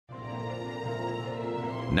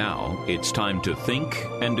Now it's time to think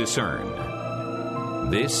and discern.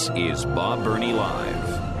 This is Bob Burney Live.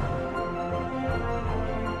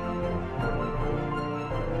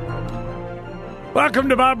 Welcome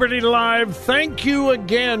to Bob Burney Live. Thank you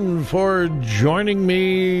again for joining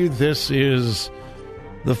me. This is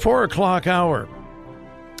the 4 o'clock hour.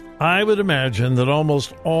 I would imagine that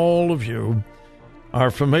almost all of you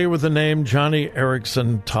are familiar with the name Joni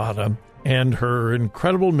Eareckson Tada and her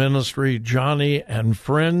incredible ministry, Joni and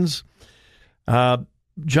Friends. Joni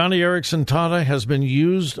Eareckson Tada has been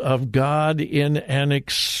used of God in an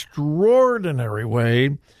extraordinary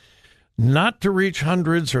way, not to reach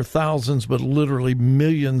hundreds or thousands, but literally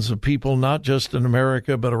millions of people, not just in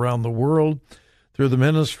America, but around the world, through the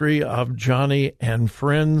ministry of Joni and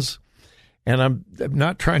Friends. And I'm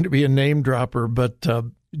not trying to be a name dropper, but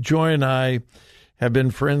Joy and I have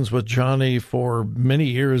been friends with Joni for many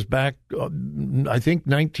years back, I think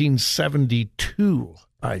 1972,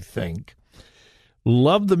 I think.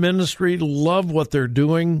 Love the ministry, love what they're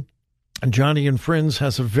doing. And Joni and Friends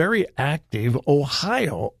has a very active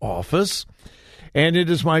Ohio office. And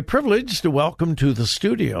it is my privilege to welcome to the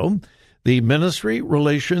studio the Ministry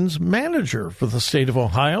Relations Manager for the state of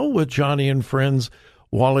Ohio with Joni and Friends,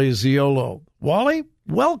 Wally Ziolo. Wally,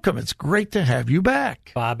 welcome. It's great to have you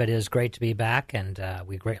back. Bob, it is great to be back, and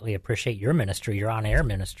we greatly appreciate your ministry, your on-air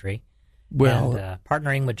ministry, and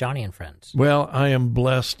partnering with Joni and Friends. Well, I am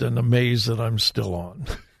blessed and amazed that I'm still on.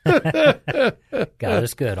 God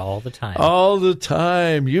is good all the time. All the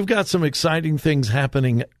time. You've got some exciting things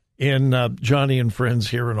happening in Joni and Friends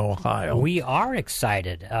here in Ohio. We are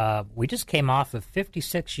excited. We just came off of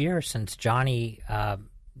 56 years since Joni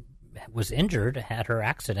was injured, had her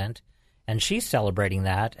accident, and she's celebrating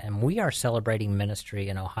that, and we are celebrating ministry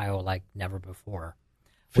in Ohio like never before.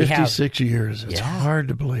 56 years. It's hard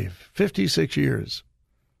to believe. 56 years.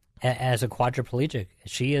 As a quadriplegic,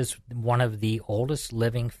 she is one of the oldest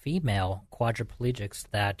living female quadriplegics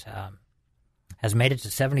that has made it to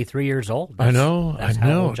 73 years old. I know.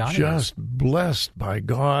 Just is. Blessed by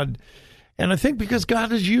God. And I think because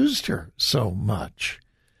God has used her so much.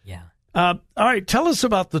 Yeah. All right, tell us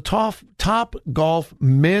about the Top Golf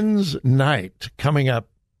Men's Night coming up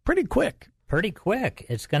pretty quick. Pretty quick.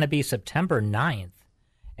 It's going to be September 9th,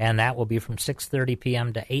 and that will be from 6:30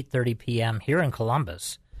 p.m. to 8:30 p.m. here in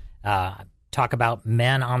Columbus. Talk about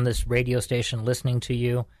men on this radio station listening to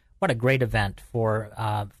you. What a great event for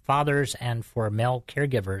fathers and for male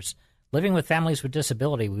caregivers living with families with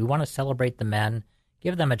disability. We want to celebrate the men,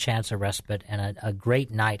 give them a chance of respite, and a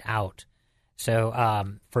great night out. So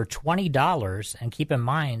for $20, and keep in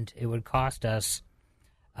mind, it would cost us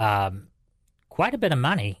quite a bit of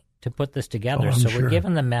money to put this together. We're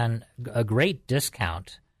giving the men a great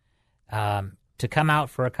discount to come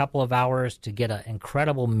out for a couple of hours to get an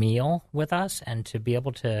incredible meal with us and to be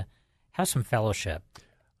able to have some fellowship.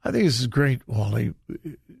 I think this is great, Wally.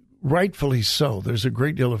 Rightfully so. There's a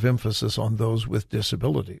great deal of emphasis on those with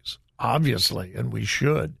disabilities, obviously, and we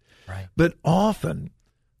should. Right. But often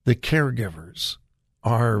the caregivers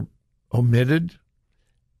are omitted,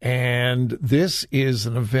 and this is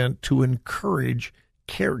an event to encourage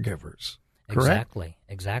caregivers, correct?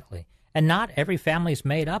 Exactly. And not every family is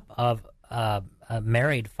made up of a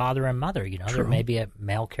married father and mother. You know, True. There may be a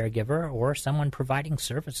male caregiver or someone providing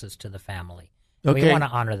services to the family. Okay. We want to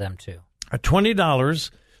honor them, too. $20,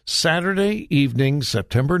 Saturday evening,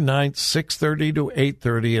 September 9th, 6:30 to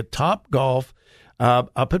 8:30 at Top Golf.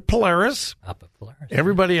 Up at Polaris.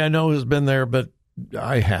 Everybody I know has been there, but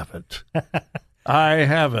I haven't. I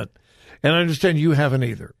haven't. And I understand you haven't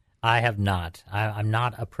either. I have not. I'm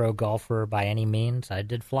not a pro golfer by any means. I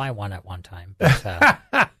did fly one at one time, but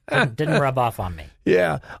didn't rub off on me.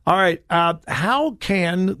 Yeah. All right. How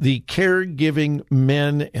can the caregiving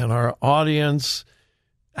men in our audience,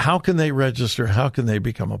 how can they register? How can they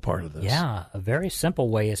become a part of this? Yeah, a very simple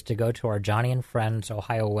way is to go to our Joni and Friends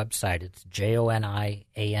Ohio website. It's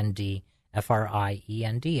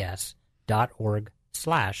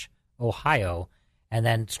JONIANDFRIENDS.org/Ohio. And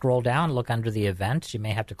then scroll down, look under the events. You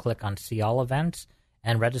may have to click on See All Events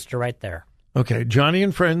and register right there. Okay, Joni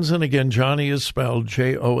and Friends, and again, Joni is spelled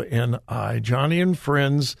Joni, Joni and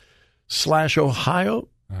Friends /Ohio.org.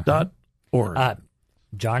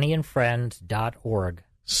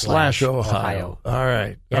 JoniandFriends.org/Ohio. All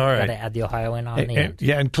right. Yep, all right. Got to add the Ohio in on the end.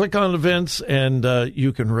 Yeah, and click on events, and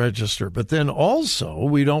you can register. But then also,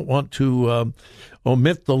 we don't want to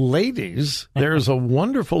omit the ladies. There's a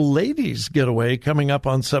wonderful ladies getaway coming up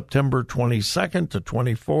on September 22nd to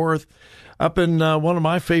 24th up in one of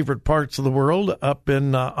my favorite parts of the world, up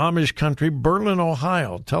in Amish country, Berlin,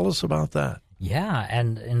 Ohio. Tell us about that. Yeah,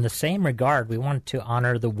 and in the same regard, we want to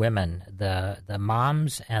honor the women, the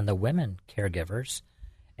moms and the women caregivers,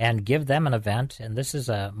 and give them an event. And this is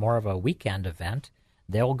more of a weekend event.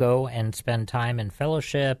 They'll go and spend time in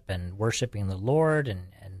fellowship and worshiping the Lord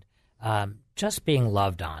and just being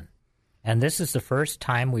loved on. And this is the first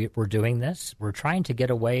time we're doing this. We're trying to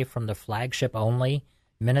get away from the flagship-only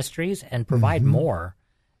ministries and provide more.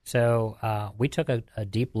 So we took a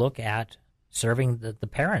deep look at serving the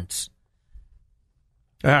parents.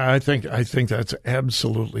 I think that's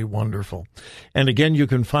absolutely wonderful. And again, you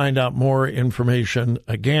can find out more information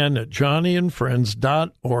again at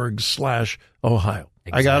johnnyandfriends.org/Ohio.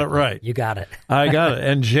 Exactly. I got it right. You got it. I got it.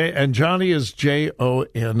 And Johnny is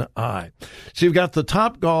Joni. So you've got the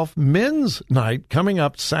Topgolf Men's Night coming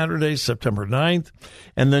up Saturday, September 9th.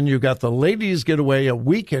 And then you've got the Ladies Getaway, a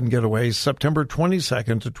weekend getaway, September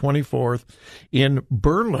 22nd to 24th in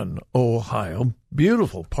Berlin, Ohio.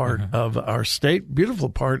 Beautiful part of our state, beautiful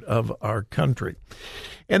part of our country.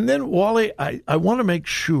 And then, Wally, I want to make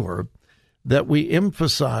sure that we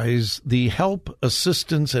emphasize the help,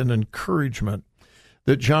 assistance, and encouragement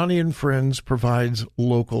that Johnny and Friends provides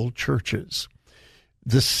local churches.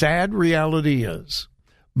 The sad reality is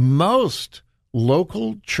most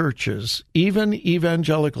local churches, even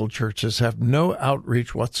evangelical churches, have no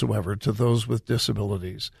outreach whatsoever to those with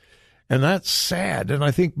disabilities. And that's sad. And I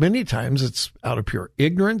think many times it's out of pure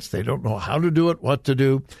ignorance. They don't know how to do it, what to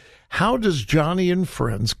do. How does Johnny and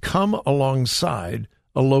Friends come alongside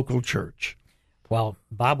a local church? Well,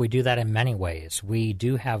 Bob, we do that in many ways. We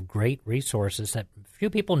do have great resources that few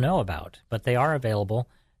people know about, but they are available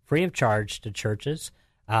free of charge to churches.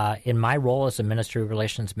 In my role as a ministry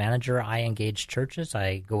relations manager, I engage churches.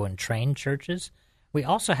 I go and train churches. We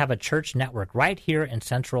also have a church network right here in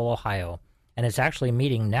Central Ohio, and it's actually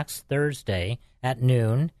meeting next Thursday at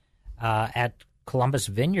noon at Columbus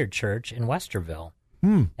Vineyard Church in Westerville.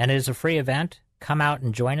 And it is a free event. Come out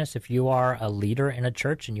and join us if you are a leader in a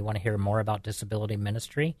church and you want to hear more about disability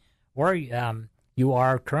ministry, or you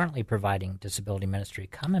are currently providing disability ministry.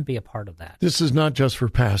 Come and be a part of that. This is not just for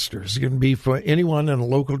pastors. It can be for anyone in a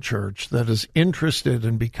local church that is interested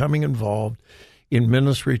in becoming involved in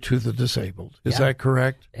ministry to the disabled. Is that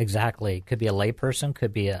correct? Exactly. Could be a layperson,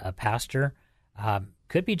 could be a pastor,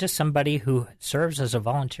 could be just somebody who serves as a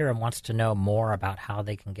volunteer and wants to know more about how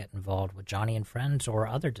they can get involved with Johnny and Friends or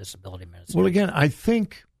other disability ministries. Well, again,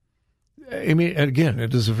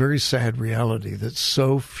 it is a very sad reality that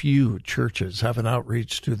so few churches have an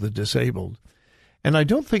outreach to the disabled. And I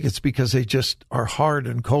don't think it's because they just are hard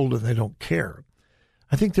and cold and they don't care.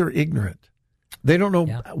 I think they're ignorant. They don't know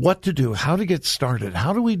what to do, how to get started.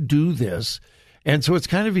 How do we do this? And so it's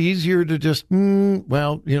kind of easier to just, we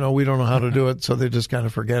don't know how to do it, so they just kind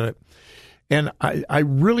of forget it. And I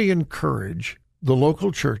really encourage the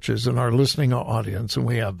local churches in our listening audience, and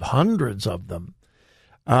we have hundreds of them,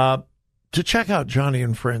 to check out Johnny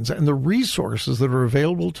and Friends and the resources that are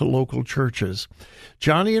available to local churches.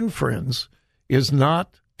 Johnny and Friends is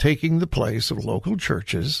not taking the place of local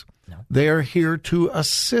churches. No. They are here to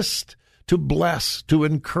assist, to bless, to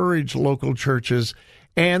encourage local churches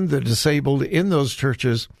and the disabled in those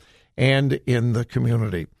churches and in the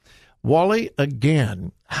community. Wally,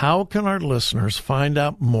 again, how can our listeners find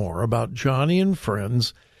out more about Johnny and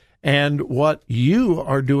Friends and what you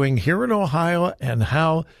are doing here in Ohio and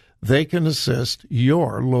how they can assist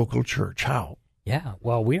your local church? How? Yeah,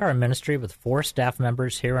 well, we are a ministry with 4 staff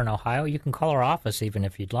members here in Ohio. You can call our office even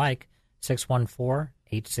if you'd like,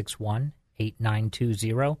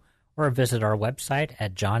 614-861-8920. Or visit our website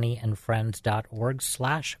at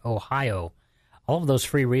johnnyandfriends.org/Ohio. All of those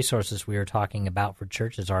free resources we are talking about for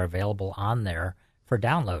churches are available on there for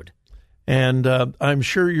download. And I'm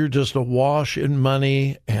sure you're just awash in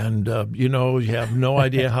money and, you have no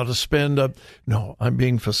idea how to spend. No, I'm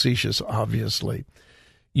being facetious, obviously.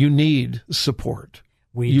 You need support.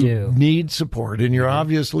 You need support, and you're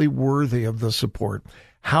obviously worthy of the support.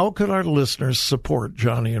 How could our listeners support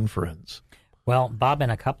Johnny and Friends? Well, Bob,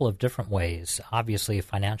 in a couple of different ways. Obviously,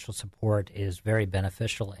 financial support is very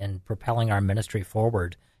beneficial in propelling our ministry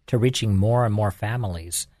forward to reaching more and more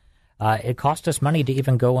families. It costs us money to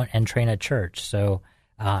even go and train a church, so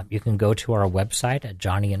you can go to our website at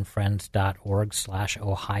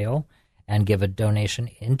johnnyandfriends.org/Ohio and give a donation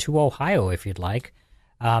into Ohio if you'd like.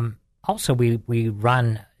 Also, we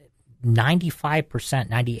run 95%,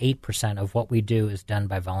 98% of what we do is done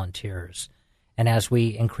by volunteers. And as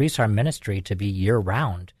we increase our ministry to be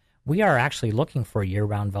year-round, we are actually looking for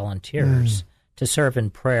year-round volunteers to serve in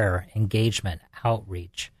prayer, engagement,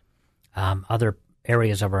 outreach, other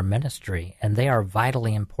areas of our ministry, and they are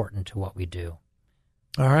vitally important to what we do.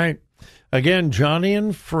 All right. Again,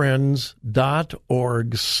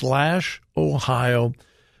 johnnyandfriends.org/Ohio.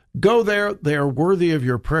 Go there. They are worthy of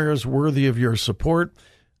your prayers, worthy of your support.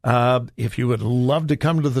 If you would love to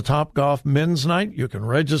come to the Topgolf Men's Night, you can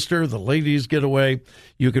register. The ladies getaway,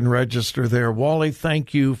 you can register there. Wally,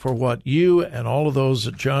 thank you for what you and all of those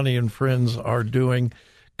at Johnny and Friends are doing.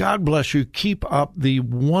 God bless you. Keep up the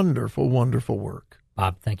wonderful, wonderful work.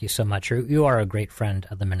 Bob, thank you so much. You are a great friend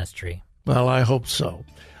of the ministry. Well, I hope so.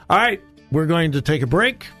 All right, we're going to take a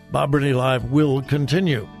break. Bob Burney Live will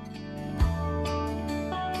continue.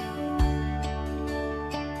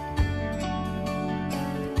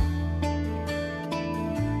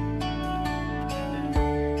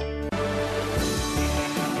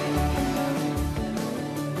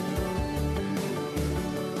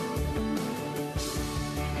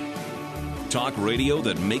 Talk radio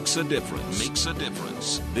that makes a difference.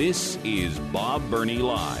 This is Bob Burney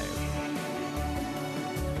Live.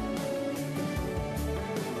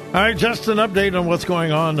 All right, just an update on what's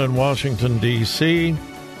going on in Washington, D.C.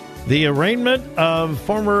 The arraignment of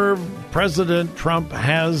former President Trump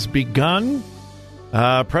has begun.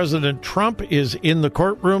 President Trump is in the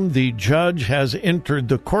courtroom. The judge has entered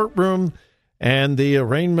the courtroom, and the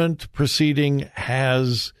arraignment proceeding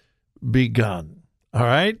has begun. All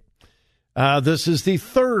right? This is the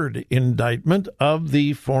third indictment of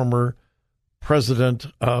the former President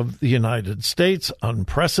of the United States.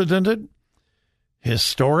 Unprecedented,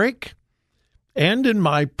 historic, and in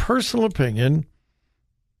my personal opinion,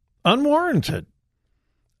 unwarranted.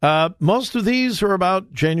 Most of these are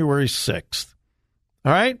about January 6th.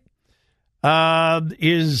 All right?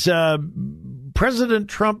 Is President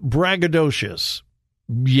Trump braggadocious?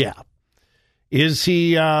 Yeah. Is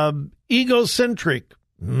he egocentric?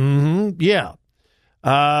 Yeah.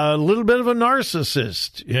 A little bit of a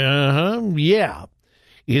narcissist? Yeah.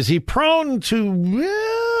 Is he prone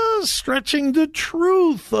to stretching the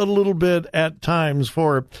truth a little bit at times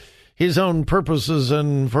for his own purposes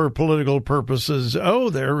and for political purposes?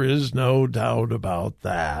 Oh, there is no doubt about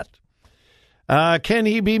that. Can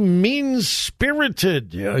he be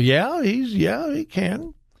mean-spirited? Yeah, he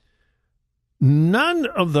can. None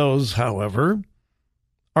of those, however,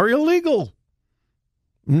 are illegal.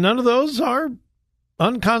 None of those are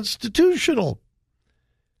unconstitutional.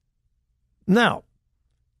 Now,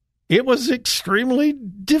 it was extremely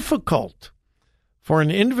difficult for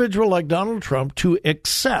an individual like Donald Trump to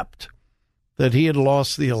accept that he had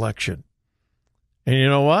lost the election. And you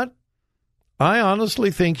know what? I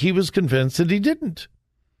honestly think he was convinced that he didn't.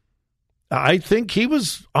 I think he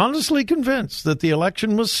was honestly convinced that the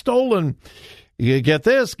election was stolen. You get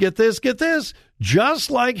this. Just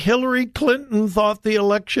like Hillary Clinton thought the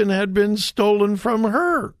election had been stolen from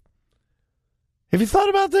her. Have you thought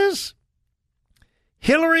about this?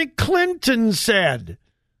 Hillary Clinton said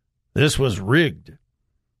this was rigged.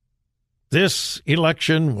 This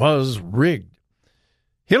election was rigged.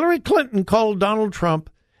 Hillary Clinton called Donald Trump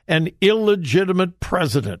an illegitimate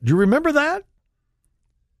president. Do you remember that?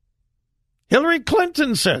 Hillary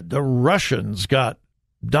Clinton said the Russians got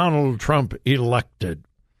Donald Trump elected.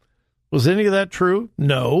 Was any of that true?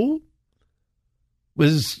 No.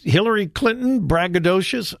 Was Hillary Clinton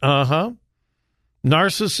braggadocious?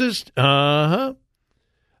 Narcissist?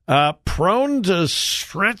 Prone to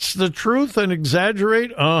stretch the truth and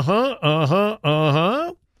exaggerate?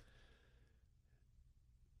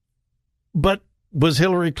 But was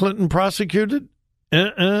Hillary Clinton prosecuted?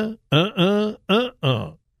 The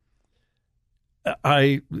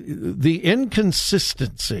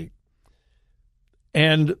inconsistency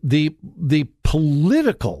and the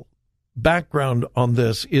political background on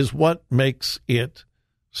this is what makes it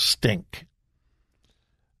stink.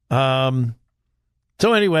 So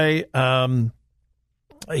anyway,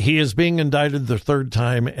 he is being indicted the third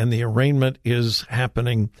time, and the arraignment is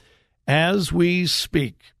happening as we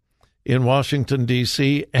speak in Washington,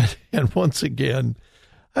 D.C. And once again,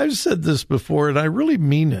 I've said this before, and I really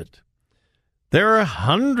mean it. There are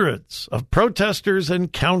hundreds of protesters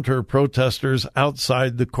and counter-protesters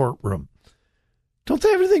outside the courtroom. Don't they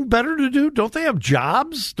have anything better to do? Don't they have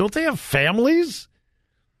jobs? Don't they have families?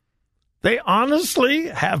 They honestly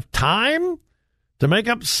have time to make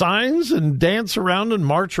up signs and dance around and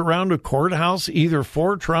march around a courthouse either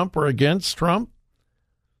for Trump or against Trump?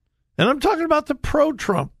 And I'm talking about the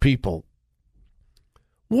pro-Trump people.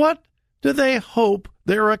 What do they hope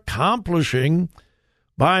they're accomplishing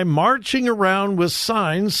by marching around with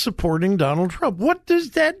signs supporting Donald Trump? What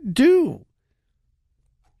does that do?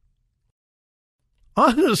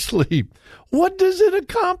 Honestly, what does it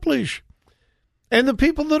accomplish? And the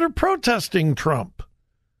people that are protesting Trump,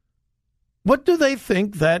 What do they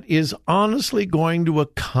think that is honestly going to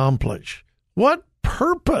accomplish? What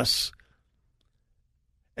purpose?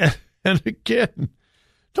 And again,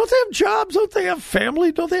 don't they have jobs? Don't they have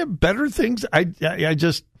family? Don't they have better things? I don't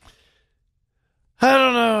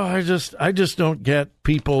know. I just don't get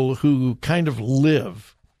people who kind of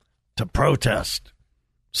live to protest.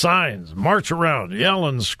 Signs, march around, yell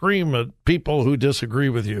and scream at people who disagree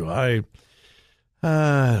with you. I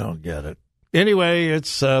don't get it. Anyway,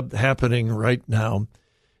 it's happening right now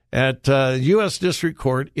at U.S. District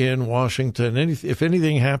Court in Washington. If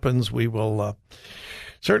anything happens, we will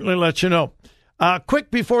certainly let you know.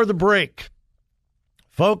 Quick before the break.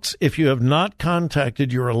 Folks, if you have not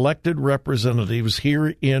contacted your elected representatives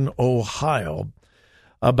here in Ohio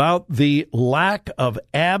about the lack of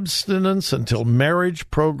abstinence until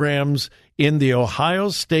marriage programs in the Ohio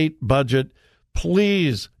state budget,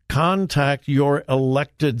 please contact your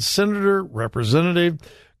elected senator, representative,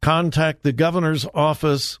 contact the governor's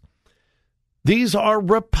office. These are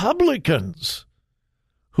Republicans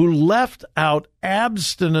who left out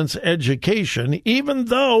abstinence education, even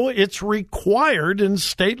though it's required in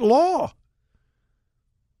state law.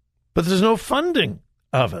 But there's no funding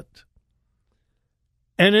of it.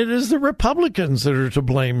 And it is the Republicans that are to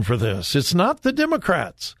blame for this. It's not the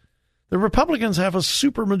Democrats. The Republicans have a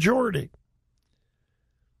supermajority.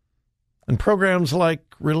 And programs like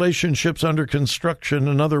Relationships Under Construction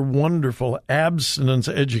and other wonderful abstinence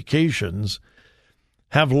educations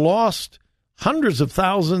have lost hundreds of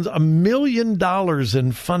thousands, $1 million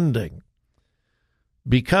in funding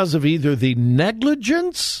because of either the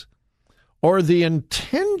negligence or the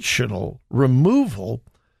intentional removal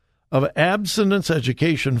of abstinence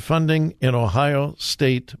education funding in Ohio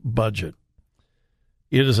state budget.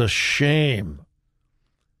 It is a shame.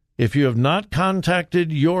 If you have not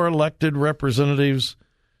contacted your elected representatives,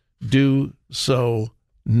 do so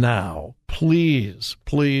now. Please,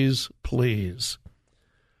 please, please.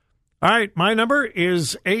 All right, my number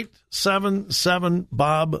is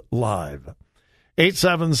 877-BOB-LIVE.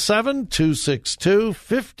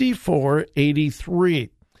 877-262-5483.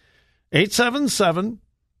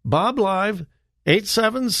 877-BOB-LIVE.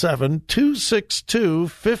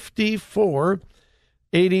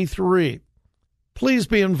 877-262-5483. Please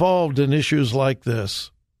be involved in issues like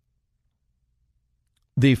this.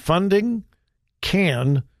 The funding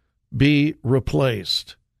can be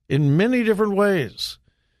replaced in many different ways.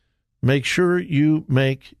 Make sure you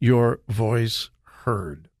make your voice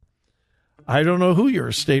heard. I don't know who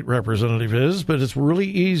your state representative is, but it's really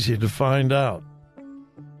easy to find out.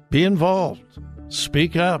 Be involved.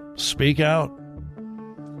 Speak up. Speak out.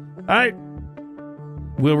 All right.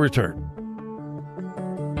 We'll return.